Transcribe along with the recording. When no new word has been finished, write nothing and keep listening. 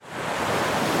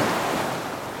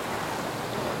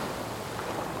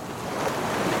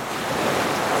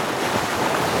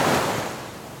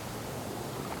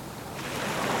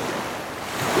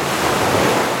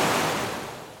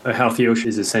A healthy ocean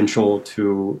is essential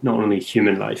to not only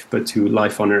human life, but to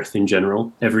life on Earth in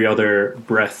general. Every other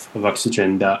breath of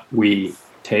oxygen that we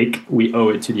take, we owe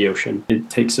it to the ocean. It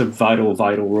takes a vital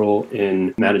role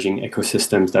in managing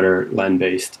ecosystems that are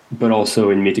land-based, but also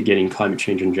in mitigating climate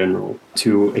change in general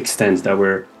to extents that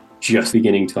we're just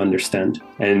beginning to understand.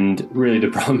 And really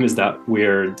the problem is that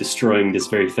we're destroying this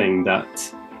very thing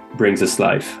that brings us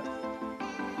life.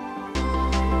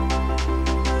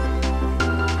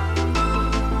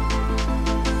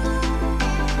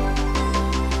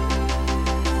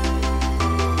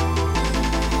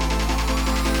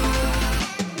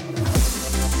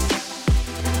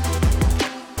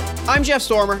 I'm Jeff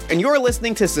Stormer, and you're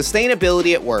listening to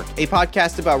Sustainability at Work, a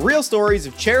podcast about real stories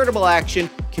of charitable action,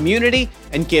 community,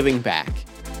 and giving back.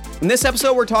 In this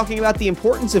episode, we're talking about the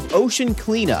importance of ocean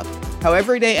cleanup, how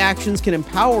everyday actions can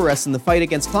empower us in the fight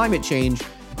against climate change,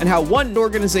 and how one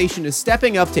organization is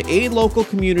stepping up to aid local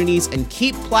communities and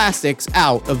keep plastics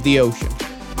out of the ocean.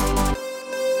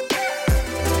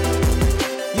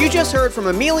 You just heard from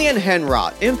Emilian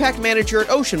Henrot, Impact Manager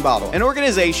at Ocean Bottle, an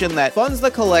organization that funds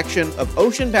the collection of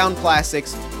ocean-bound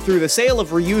plastics through the sale of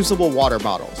reusable water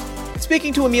bottles.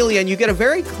 Speaking to Emilian, you get a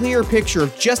very clear picture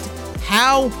of just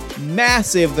how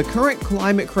massive the current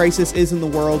climate crisis is in the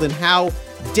world and how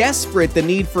desperate the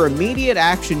need for immediate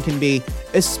action can be,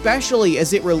 especially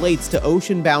as it relates to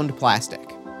ocean-bound plastic.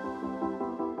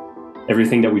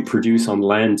 Everything that we produce on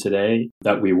land today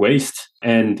that we waste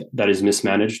and that is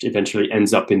mismanaged eventually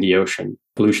ends up in the ocean.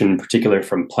 Pollution, in particular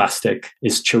from plastic,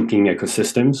 is choking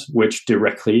ecosystems, which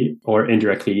directly or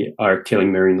indirectly are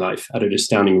killing marine life at an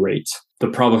astounding rate. The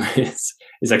problem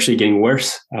is actually getting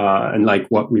worse. And like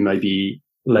what we might be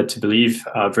led to believe,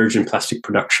 virgin plastic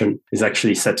production is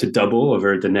actually set to double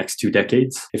over the next 2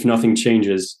 decades. If nothing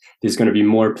changes, there's going to be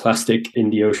more plastic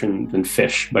in the ocean than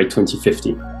fish by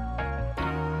 2050.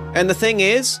 And the thing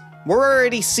is, we're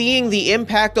already seeing the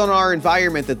impact on our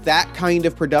environment that kind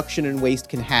of production and waste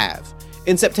can have.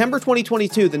 In September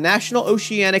 2022, the National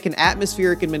Oceanic and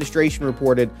Atmospheric Administration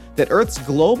reported that Earth's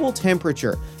global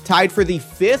temperature tied for the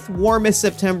 5th warmest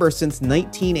September since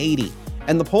 1980,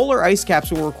 and the polar ice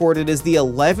caps were recorded as the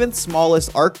 11th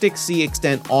smallest Arctic sea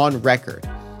extent on record.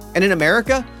 And in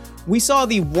America, we saw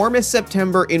the warmest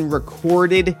September in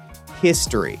recorded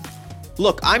history.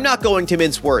 Look, I'm not going to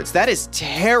mince words. That is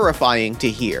terrifying to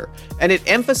hear, and it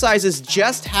emphasizes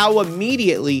just how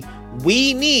immediately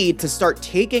we need to start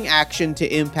taking action to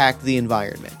impact the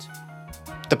environment.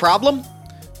 The problem?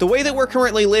 The way that we're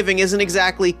currently living isn't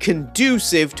exactly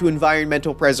conducive to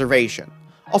environmental preservation.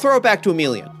 I'll throw it back to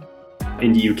Emilian.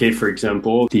 In the UK, for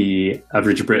example, the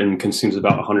average Briton consumes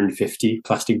about 150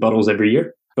 plastic bottles every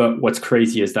year. But what's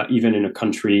crazy is that even in a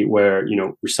country where,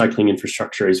 recycling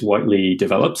infrastructure is widely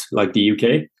developed, like the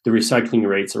UK, the recycling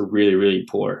rates are really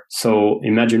poor. So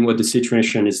imagine what the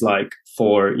situation is like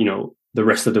for, the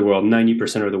rest of the world,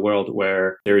 90% of the world,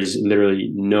 where there is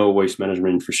literally no waste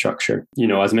management infrastructure.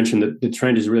 As mentioned, the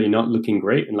trend is really not looking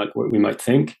great and like what we might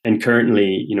think. And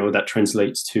currently, that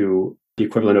translates to the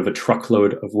equivalent of a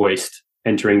truckload of waste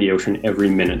entering the ocean every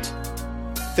minute.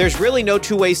 There's really no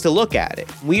two ways to look at it.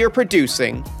 We are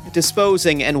producing,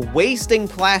 disposing, and wasting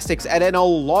plastics at an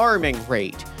alarming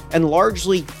rate, and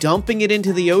largely dumping it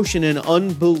into the ocean in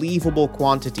unbelievable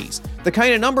quantities. The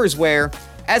kind of numbers where,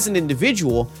 as an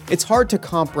individual, it's hard to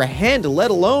comprehend,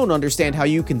 let alone understand how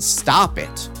you can stop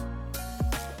it.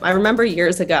 I remember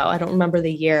years ago, I don't remember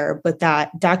the year, but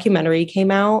that documentary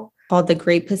came out called The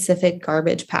Great Pacific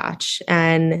Garbage Patch.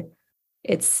 And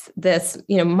it's this,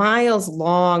 miles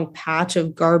long patch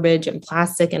of garbage and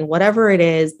plastic and whatever it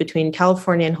is between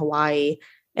California and Hawaii.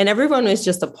 And everyone was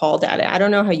just appalled at it. I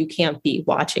don't know how you can't be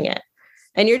watching it.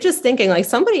 And you're just thinking like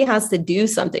somebody has to do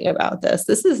something about this.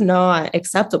 This is not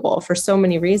acceptable for so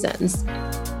many reasons.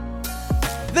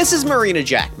 This is Marina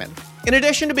Jackman. In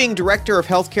addition to being Director of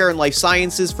Healthcare and Life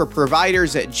Sciences for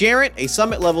providers at Jarrett, a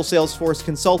summit-level Salesforce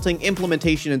consulting,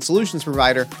 implementation, and solutions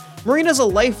provider, Marina's a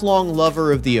lifelong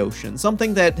lover of the ocean,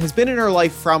 something that has been in her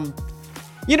life from...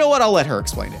 You know what? I'll let her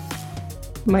explain it.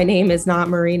 My name is not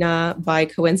Marina by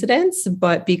coincidence,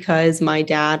 but because my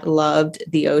dad loved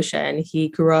the ocean. He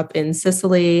grew up in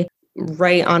Sicily,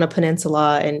 right on a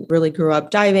peninsula, and really grew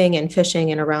up diving and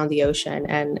fishing and around the ocean.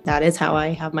 And that is how I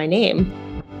have my name.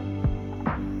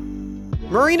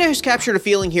 Marina has captured a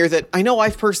feeling here that I know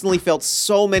I've personally felt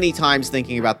so many times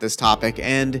thinking about this topic,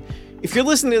 and if you're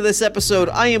listening to this episode,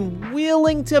 I am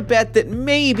willing to bet that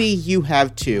maybe you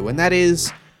have too, and that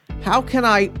is, how can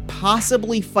I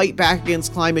possibly fight back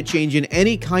against climate change in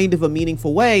any kind of a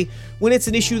meaningful way when it's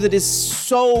an issue that is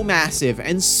so massive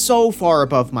and so far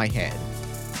above my head?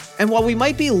 And while we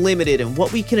might be limited in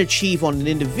what we can achieve on an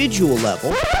individual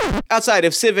level, outside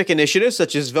of civic initiatives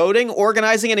such as voting,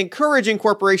 organizing, and encouraging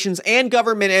corporations and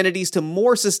government entities to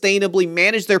more sustainably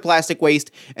manage their plastic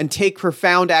waste and take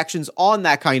profound actions on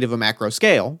that kind of a macro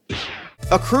scale,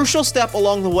 a crucial step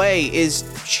along the way is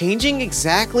changing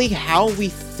exactly how we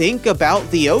think about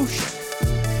the ocean.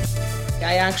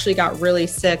 I actually got really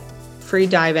sick free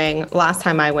diving last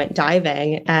time I went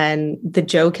diving, and the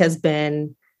joke has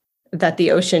been that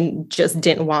the ocean just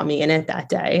didn't want me in it that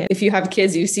day. If you have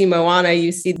kids, you see Moana,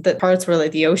 you see the parts where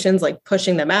like the ocean's like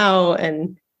pushing them out,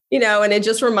 and and it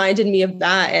just reminded me of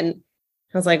that. And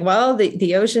I was like, well,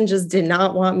 the ocean just did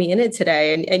not want me in it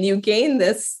today. And you gain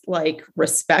this like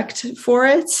respect for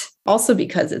it also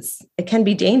because it can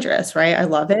be dangerous, right? I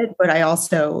love it, but I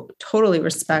also totally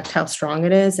respect how strong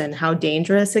it is and how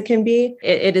dangerous it can be.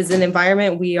 It is an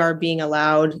environment we are being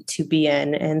allowed to be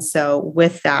in. And so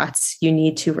with that, you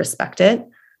need to respect it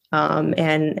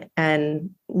and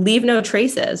leave no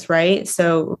traces, right?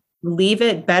 So leave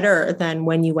it better than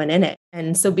when you went in it.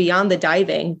 And so beyond the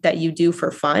diving that you do for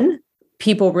fun,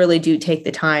 people really do take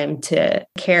the time to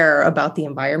care about the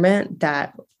environment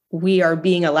that we are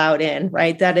being allowed in,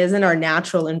 right? That isn't our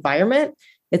natural environment.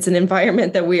 It's an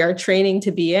environment that we are training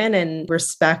to be in, and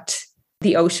respect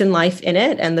the ocean life in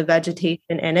it and the vegetation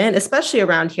in it, especially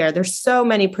around here. There's so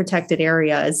many protected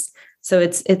areas. So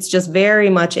it's just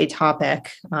very much a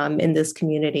topic in this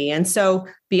community. And so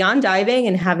beyond diving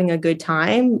and having a good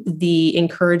time, the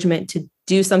encouragement to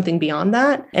do something beyond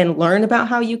that and learn about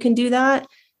how you can do that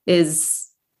is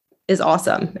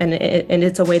awesome. And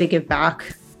it's a way to give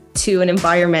back to an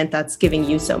environment that's giving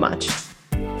you so much.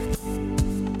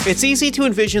 It's easy to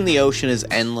envision the ocean as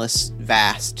endless,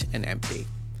 vast, and empty.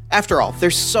 After all,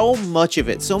 there's so much of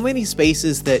it, so many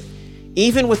spaces that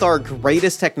even with our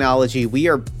greatest technology, we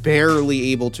are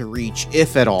barely able to reach,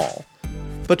 if at all.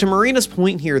 But to Marina's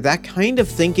point here, that kind of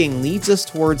thinking leads us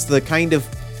towards the kind of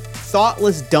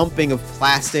thoughtless dumping of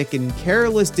plastic and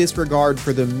careless disregard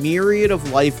for the myriad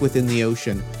of life within the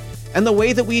ocean, and the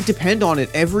way that we depend on it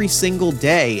every single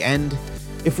day. And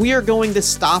if we are going to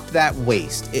stop that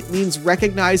waste, it means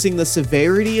recognizing the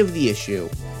severity of the issue,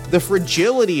 the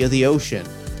fragility of the ocean,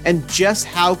 and just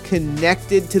how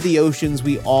connected to the oceans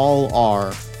we all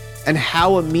are, and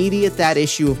how immediate that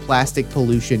issue of plastic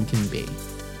pollution can be.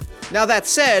 Now that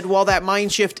said, while that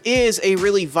mind shift is a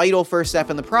really vital first step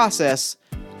in the process,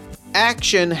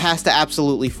 action has to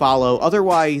absolutely follow,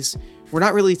 otherwise we're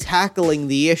not really tackling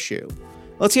the issue.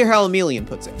 Let's hear how Emilian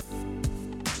puts it.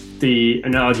 The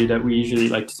analogy that we usually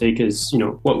like to take is,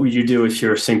 what would you do if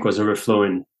your sink was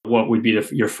overflowing? What would be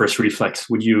your first reflex?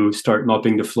 Would you start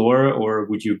mopping the floor, or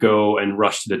would you go and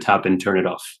rush to the tap and turn it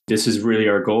off? This is really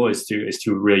our goal, is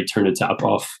to really turn the tap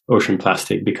off ocean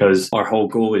plastic, because our whole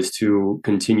goal is to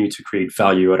continue to create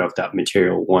value out of that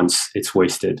material once it's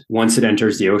wasted. Once it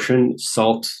enters the ocean,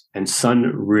 salt and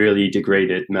sun really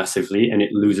degrade it massively, and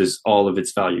it loses all of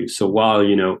its value. So while,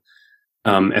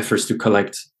 efforts to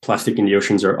collect plastic in the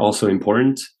oceans are also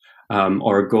important,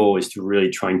 our goal is to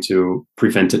really trying to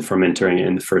prevent it from entering it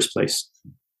in the first place.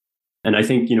 And I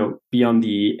think, beyond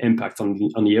the impact on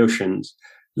the oceans,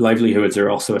 livelihoods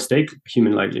are also at stake,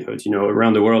 human livelihoods.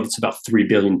 Around the world, it's about 3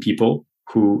 billion people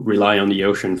who rely on the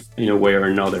ocean in a way or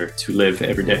another to live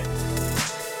every day.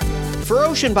 For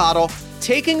Ocean Bottle,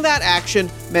 taking that action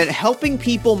meant helping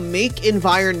people make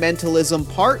environmentalism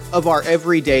part of our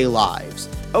everyday lives.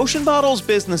 Ocean Bottle's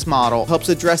business model helps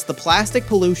address the plastic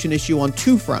pollution issue on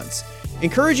two fronts,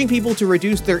 encouraging people to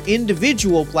reduce their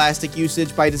individual plastic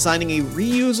usage by designing a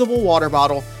reusable water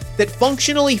bottle that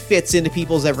functionally fits into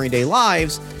people's everyday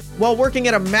lives, while working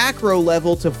at a macro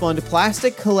level to fund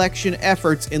plastic collection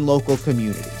efforts in local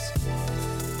communities.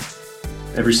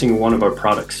 Every single one of our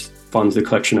products funds the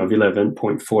collection of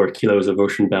 11.4 kilos of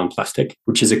ocean-bound plastic,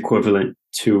 which is equivalent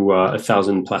to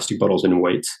 1,000 plastic bottles in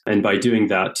weight. And by doing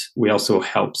that, we also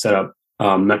help set up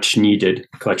much needed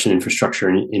collection infrastructure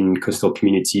in coastal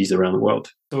communities around the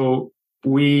world. So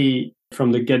we,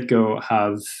 from the get-go,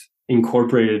 have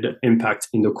incorporated impact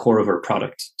in the core of our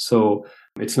product. So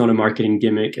it's not a marketing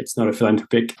gimmick. It's not a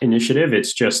philanthropic initiative.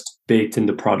 It's just baked in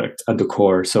the product at the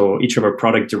core. So each of our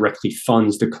product directly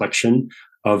funds the collection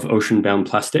of ocean-bound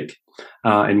plastic.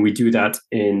 And we do that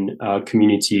in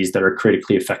communities that are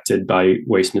critically affected by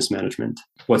waste mismanagement.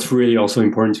 What's really also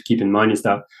important to keep in mind is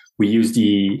that we use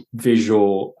the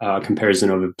visual comparison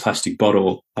of a plastic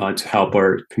bottle to help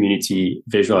our community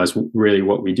visualize really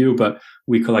what we do. But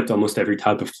we collect almost every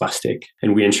type of plastic,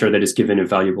 and we ensure that it's given a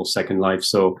valuable second life.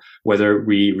 So whether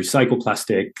we recycle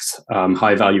plastics,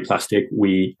 high value plastic,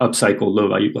 we upcycle low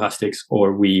value plastics,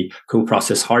 or we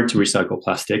co-process hard to recycle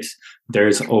plastics,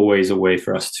 there's always a way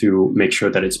for us to make sure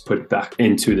that it's put back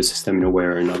into the system in a way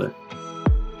or another.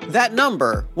 That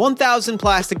number, 1,000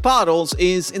 plastic bottles,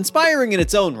 is inspiring in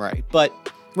its own right, but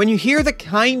when you hear the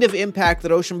kind of impact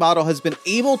that Ocean Bottle has been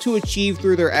able to achieve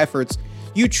through their efforts,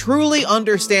 you truly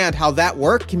understand how that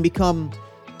work can become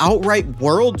outright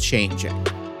world-changing.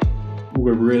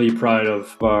 We're really proud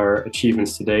of our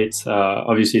achievements to date.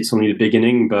 Obviously, it's only the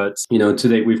beginning, but to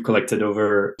date, we've collected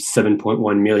over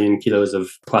 7.1 million kilos of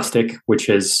plastic, which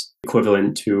is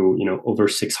equivalent to over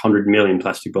 600 million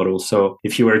plastic bottles. So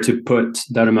if you were to put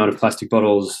that amount of plastic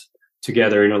bottles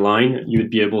together in a line, you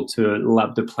would be able to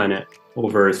lap the planet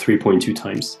over 3.2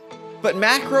 times. But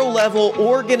macro-level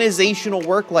organizational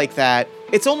work like that,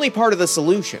 it's only part of the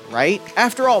solution, right?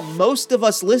 After all, most of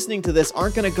us listening to this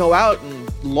aren't going to go out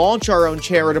and launch our own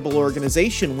charitable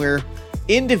organization. We're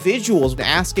individuals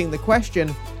asking the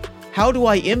question, how do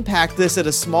I impact this at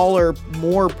a smaller,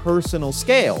 more personal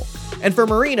scale? And for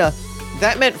Marina,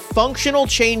 that meant functional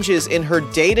changes in her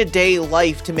day-to-day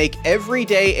life to make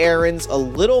everyday errands a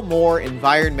little more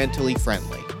environmentally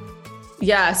friendly.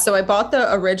 Yeah, so I bought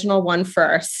the original one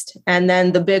first, and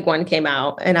then the big one came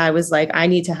out, and I was like, I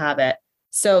need to have it.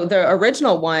 So the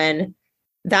original one,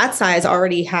 that size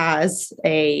already has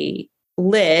a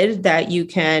lid that you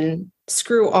can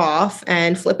screw off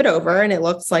and flip it over, and it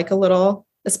looks like a little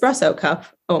espresso cup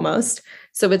almost.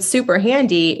 So it's super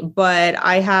handy, but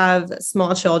I have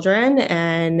small children,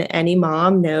 and any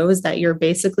mom knows that you're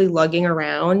basically lugging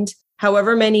around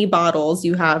however many bottles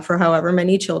you have for however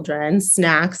many children,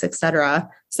 snacks, etc.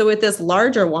 So with this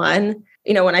larger one,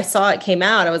 when I saw it came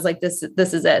out, I was like, this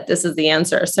is it. This is the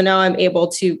answer. So now I'm able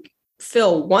to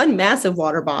fill one massive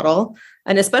water bottle.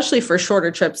 And especially for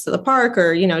shorter trips to the park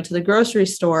or, to the grocery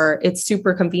store, it's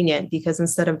super convenient because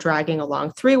instead of dragging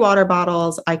along 3 water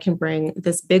bottles, I can bring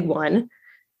this big one.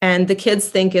 And the kids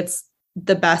think it's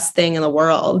the best thing in the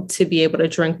world to be able to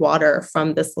drink water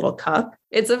from this little cup.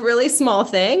 It's a really small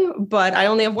thing, but I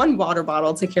only have 1 water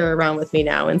bottle to carry around with me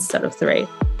now instead of 3.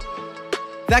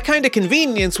 That kind of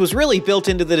convenience was really built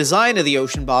into the design of the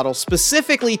Ocean Bottle,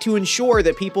 specifically to ensure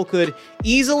that people could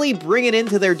easily bring it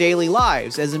into their daily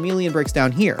lives, as Emilian breaks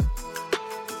down here.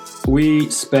 We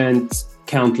spent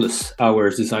countless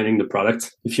hours designing the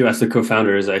product. If you ask the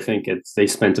co-founders, I think they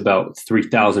spent about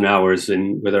 3,000 hours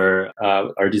with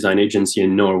our design agency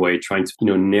in Norway trying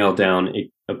to nail down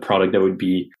a product that would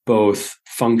be both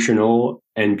functional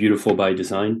and beautiful by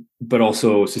design, but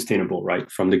also sustainable, right,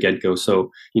 from the get-go.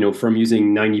 So, from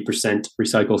using 90%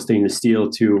 recycled stainless steel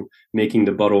to making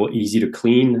the bottle easy to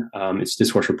clean, it's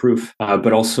dishwasher proof,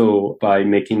 but also by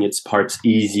making its parts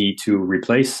easy to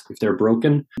replace if they're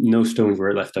broken, no stones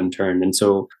were left unturned. And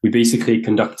so we basically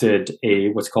conducted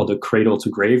what's called a cradle to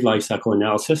grave life cycle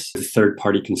analysis, a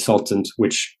third-party consultant,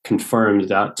 which confirmed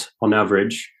that on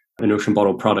average, an Ocean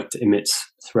Bottle product emits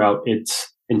throughout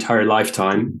its entire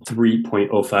lifetime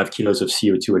 3.05 kilos of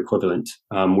CO2 equivalent,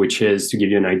 which is, to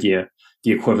give you an idea,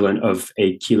 the equivalent of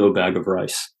a kilo bag of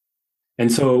rice.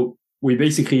 And so we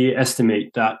basically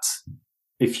estimate that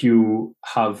if you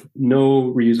have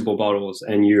no reusable bottles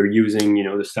and you're using,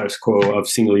 the status quo of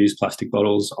single-use plastic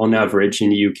bottles on average in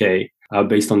the UK,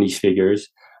 based on these figures,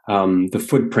 the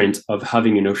footprint of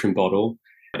having an Ocean Bottle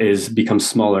becomes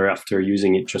smaller after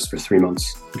using it just for 3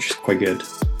 months, which is quite good.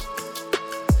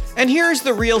 And here's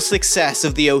the real success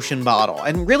of the Ocean Bottle,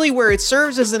 and really where it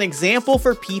serves as an example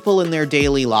for people in their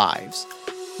daily lives.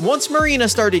 Once Marina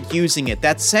started using it,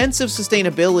 that sense of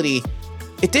sustainability,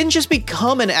 it didn't just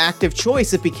become an active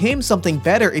choice, it became something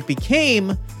better. It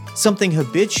became something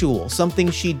habitual, something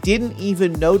she didn't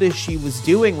even notice she was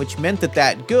doing, which meant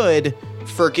that good,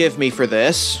 forgive me for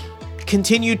this,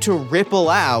 continued to ripple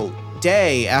out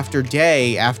day after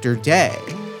day after day.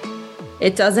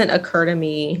 It doesn't occur to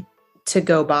me to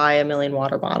go buy 1 million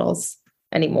water bottles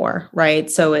anymore, right?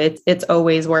 So it's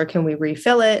always, where can we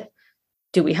refill it?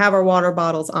 Do we have our water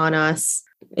bottles on us?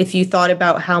 If you thought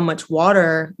about how much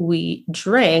water we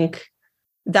drink,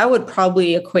 that would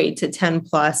probably equate to 10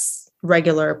 plus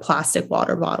regular plastic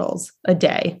water bottles a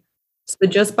day. So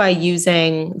just by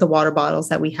using the water bottles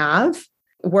that we have,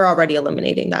 we're already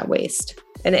eliminating that waste.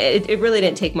 And it really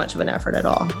didn't take much of an effort at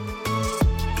all.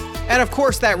 And of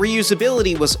course, that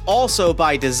reusability was also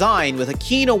by design, with a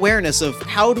keen awareness of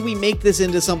how do we make this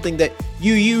into something that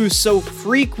you use so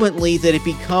frequently that it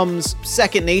becomes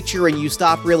second nature and you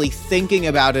stop really thinking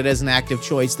about it as an active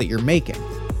choice that you're making.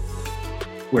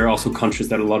 We're also conscious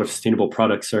that a lot of sustainable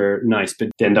products are nice, but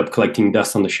they end up collecting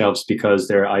dust on the shelves because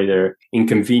they're either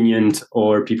inconvenient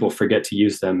or people forget to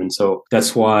use them. And so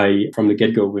that's why from the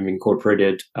get-go, we've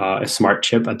incorporated a smart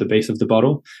chip at the base of the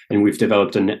bottle. And we've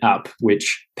developed an app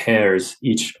which pairs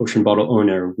each ocean bottle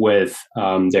owner with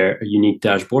their unique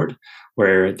dashboard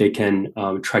where they can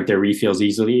track their refills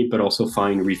easily, but also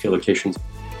find refill locations.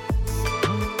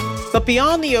 But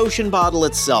beyond the ocean bottle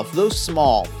itself, those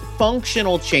small,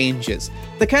 functional changes,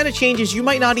 the kind of changes you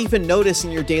might not even notice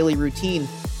in your daily routine,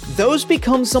 those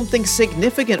become something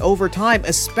significant over time,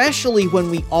 especially when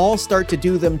we all start to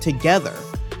do them together.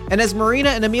 And as Marina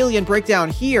and Emilian break down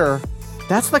here,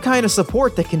 that's the kind of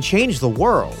support that can change the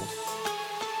world.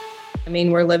 I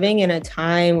mean, we're living in a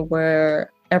time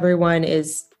where everyone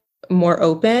is more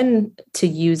open to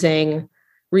using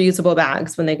reusable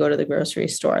bags when they go to the grocery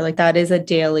store. Like that is a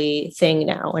daily thing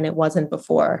now, and it wasn't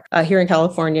before. Here in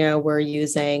California, we're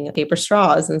using paper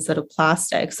straws instead of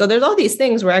plastic. So there's all these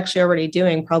things we're actually already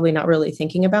doing, probably not really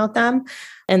thinking about them.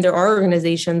 And there are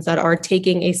organizations that are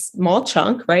taking a small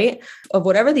chunk, right, of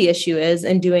whatever the issue is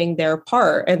and doing their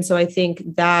part. And so I think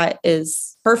that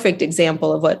is a perfect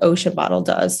example of what Ocean Bottle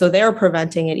does. So they're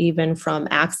preventing it even from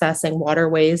accessing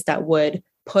waterways that would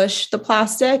push the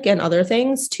plastic and other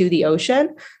things to the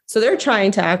ocean. So they're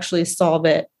trying to actually solve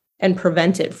it and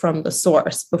prevent it from the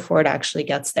source before it actually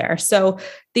gets there. So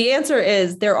the answer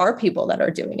is there are people that are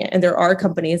doing it and there are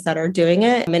companies that are doing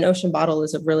it. And Ocean Bottle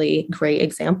is a really great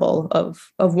example of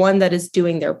one that is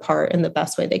doing their part in the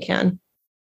best way they can.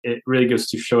 It really goes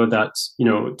to show that,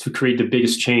 to create the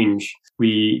biggest change,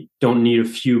 we don't need a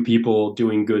few people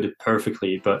doing good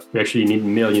perfectly, but we actually need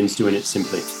millions doing it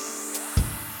simply.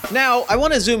 Now, I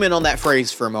want to zoom in on that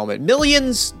phrase for a moment.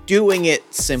 Millions doing it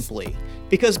simply.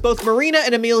 Because both Marina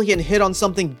and Emilian hit on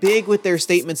something big with their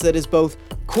statements that is both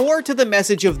core to the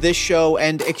message of this show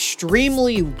and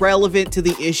extremely relevant to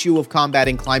the issue of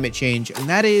combating climate change, and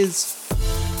that is,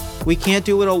 we can't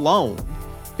do it alone.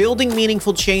 Building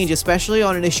meaningful change, especially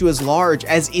on an issue as large,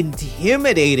 as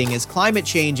intimidating as climate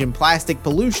change and plastic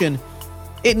pollution,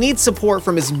 it needs support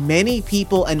from as many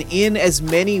people and in as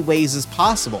many ways as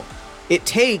possible. It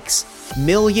takes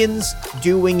millions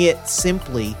doing it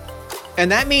simply, and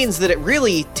that means that it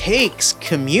really takes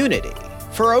community.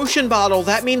 For Ocean Bottle,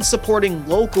 that means supporting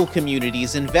local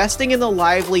communities, investing in the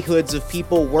livelihoods of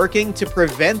people working to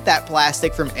prevent that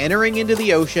plastic from entering into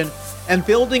the ocean, and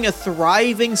building a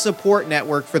thriving support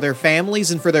network for their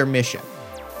families and for their mission.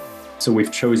 So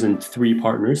we've chosen 3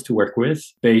 partners to work with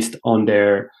based on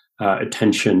their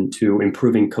attention to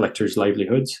improving collectors'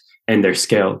 livelihoods and their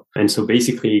scale. And so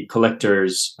basically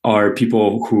collectors are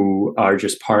people who are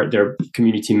just they're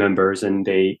community members, and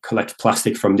they collect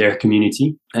plastic from their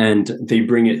community and they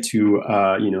bring it to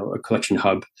a collection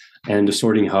hub and a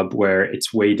sorting hub where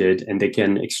it's weighted, and they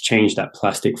can exchange that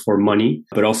plastic for money,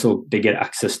 but also they get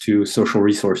access to social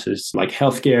resources like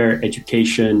healthcare,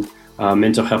 education,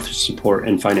 mental health support,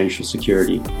 and financial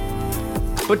security.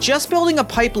 But just building a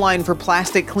pipeline for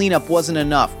plastic cleanup wasn't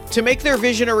enough. To make their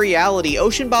vision a reality,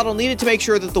 Ocean Bottle needed to make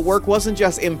sure that the work wasn't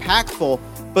just impactful,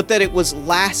 but that it was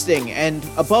lasting and,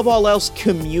 above all else,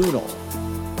 communal.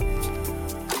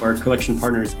 Our collection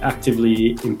partners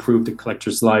actively improve the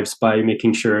collectors' lives by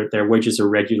making sure their wages are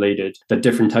regulated, that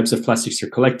different types of plastics are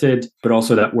collected, but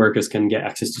also that workers can get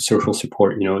access to social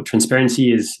support.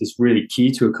 Transparency is really key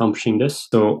to accomplishing this.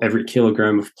 So every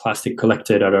kilogram of plastic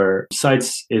collected at our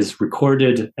sites is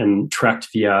recorded and tracked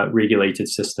via regulated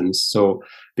systems. So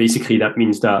basically, that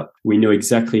means that we know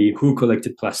exactly who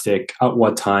collected plastic, at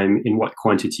what time, in what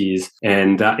quantities,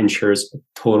 and that ensures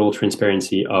total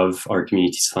transparency of our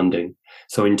community's funding.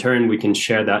 So in turn, we can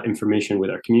share that information with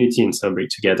our community and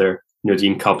celebrate together,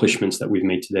 the accomplishments that we've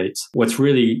made to date. What's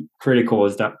really critical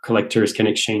is that collectors can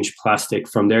exchange plastic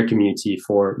from their community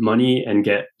for money and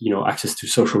get, access to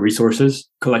social resources.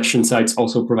 Collection sites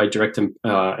also provide direct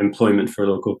employment for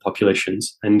local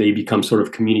populations, and they become sort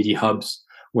of community hubs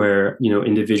where,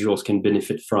 individuals can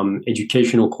benefit from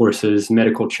educational courses,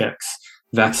 medical checks,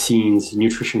 vaccines,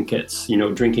 nutrition kits,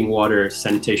 drinking water,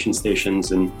 sanitation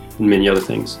stations, and many other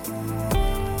things.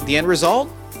 The end result?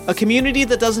 A community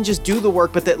that doesn't just do the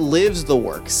work, but that lives the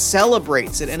work,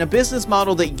 celebrates it, and a business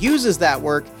model that uses that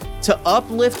work to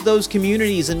uplift those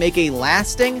communities and make a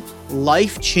lasting,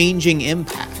 life-changing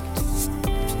impact.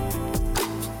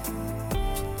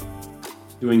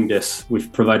 doing this,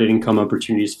 we've provided income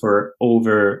opportunities for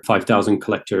over 5,000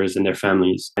 collectors and their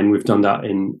families. And we've done that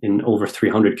in over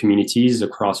 300 communities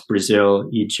across Brazil,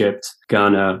 Egypt,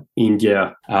 Ghana,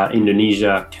 India,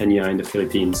 Indonesia, Kenya, and the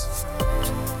Philippines.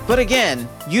 But again,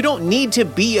 you don't need to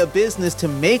be a business to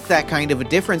make that kind of a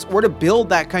difference or to build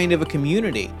that kind of a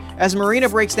community. As Marina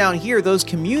breaks down here, those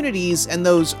communities and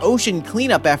those ocean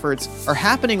cleanup efforts are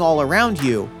happening all around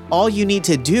you. All you need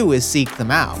to do is seek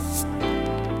them out.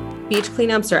 Beach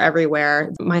cleanups are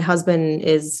everywhere. My husband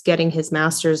is getting his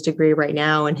master's degree right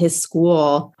now, and his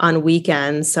school on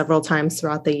weekends, several times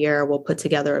throughout the year, will put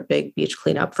together a big beach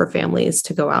cleanup for families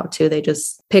to go out to. They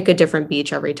just pick a different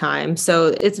beach every time.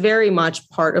 So it's very much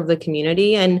part of the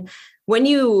community. And when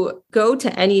you go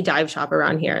to any dive shop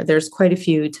around here, there's quite a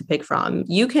few to pick from.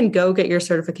 You can go get your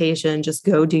certification, just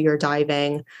go do your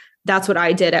diving. That's what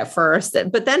I did at first.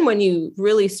 But then when you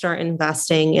really start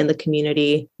investing in the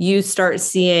community, you start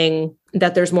seeing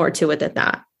that there's more to it than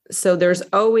that. So there's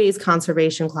always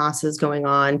conservation classes going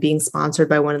on, being sponsored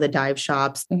by one of the dive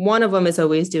shops. One of them is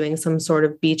always doing some sort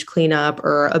of beach cleanup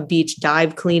or a beach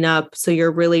dive cleanup. So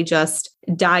you're really just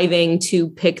diving to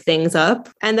pick things up.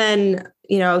 And then,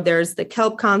 there's the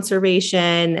kelp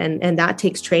conservation and that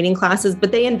takes training classes,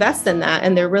 but they invest in that.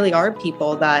 And there really are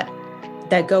people that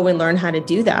go and learn how to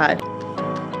do that.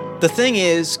 The thing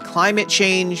is, climate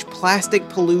change, plastic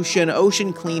pollution,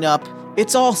 ocean cleanup,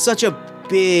 it's all such a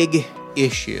big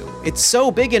issue. It's so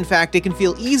big, in fact, it can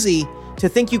feel easy to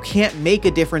think you can't make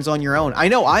a difference on your own. I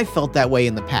know I've felt that way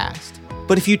in the past.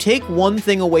 But if you take one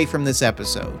thing away from this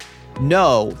episode,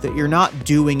 know that you're not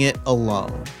doing it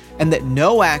alone, and that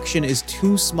no action is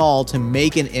too small to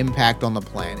make an impact on the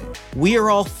planet. We are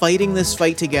all fighting this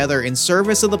fight together in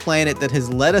service of the planet that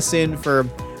has let us in for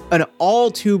an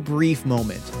all too brief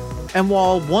moment. And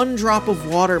while one drop of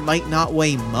water might not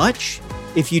weigh much,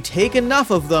 if you take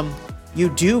enough of them, you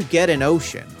do get an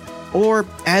ocean. Or,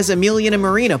 as Amelia and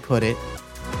Marina put it,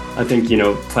 I think,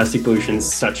 plastic pollution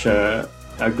is such a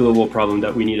global problem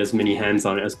that we need as many hands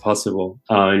on it as possible.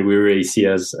 And we really see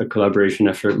it as a collaboration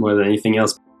effort more than anything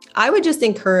else. I would just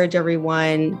encourage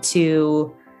everyone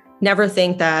to never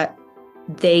think that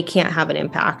they can't have an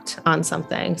impact on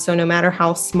something. So no matter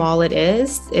how small it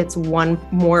is, it's one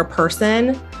more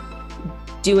person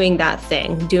doing that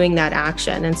thing, doing that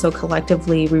action. And so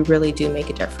collectively, we really do make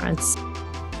a difference.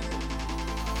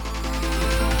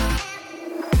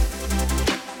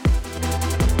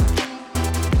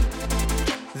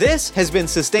 This has been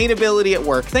Sustainability at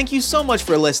Work. Thank you so much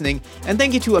for listening, and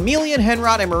thank you to Amelia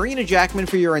Henrod and Marina Jackman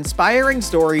for your inspiring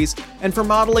stories and for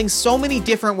modeling so many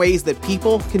different ways that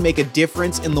people can make a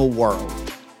difference in the world.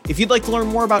 If you'd like to learn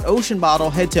more about Ocean Bottle,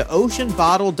 head to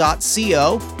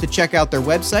oceanbottle.co to check out their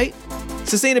website.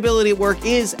 Sustainability at Work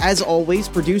is, as always,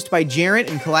 produced by Jarrett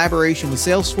in collaboration with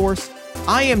Salesforce.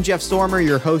 I am Jeff Stormer,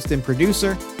 your host and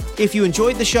producer. If you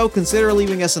enjoyed the show, consider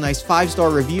leaving us a nice 5-star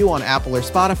review on Apple or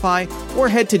Spotify, or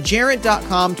head to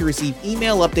jarrett.com to receive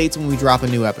email updates when we drop a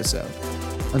new episode.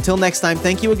 Until next time,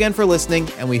 thank you again for listening,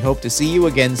 and we hope to see you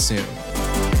again soon.